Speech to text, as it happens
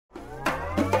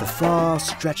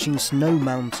far-stretching snow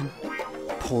mountain,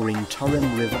 pouring torrent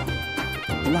river,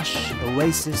 lush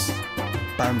oasis,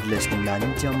 boundless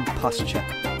Xinjiang pasture,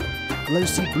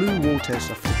 glossy blue waters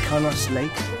of the Pikas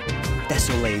Lake,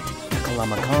 desolate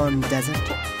Ecological desert,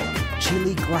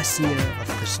 chilly glacier of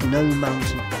the snow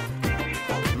mountain,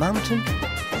 mountain,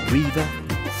 river,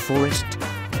 forest,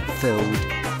 field,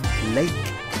 lake,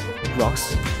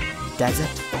 grass,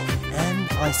 desert,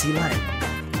 and icy land.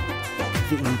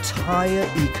 The entire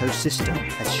ecosystem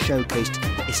has showcased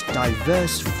its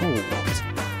diverse forms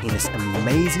in this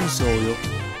amazing soil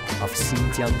of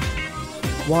Xinjiang.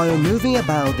 While moving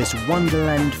about this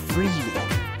wonderland freely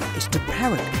is the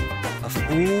paradise of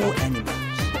all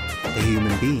animals, the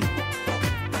human being.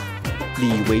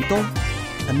 Weidong,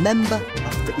 a member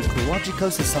of the Ecological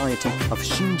Society of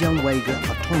Xinjiang Uygur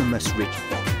Autonomous Region,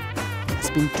 has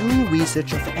been doing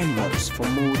research of animals for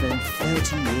more than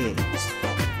 30 years.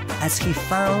 As he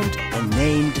found and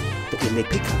named the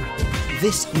pika,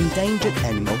 this endangered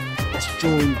animal has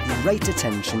drawn great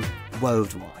attention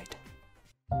worldwide.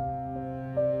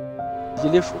 伊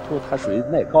犁鼠兔它属于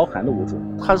耐高寒的物种，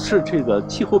它是这个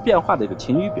气候变化的一个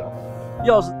晴雨表。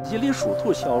要是伊犁鼠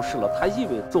兔消失了，它意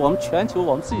味着我们全球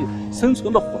我们自己生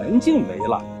存的环境没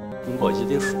了。通过伊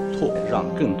犁鼠兔，让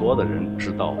更多的人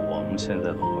知道我们现在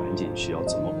的环境需要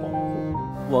怎么保护。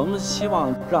我们希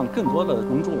望让更多的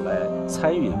公众来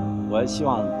参与。我也希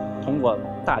望通过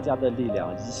大家的力量，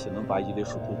一起能把伊犁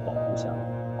鼠兔保护下来。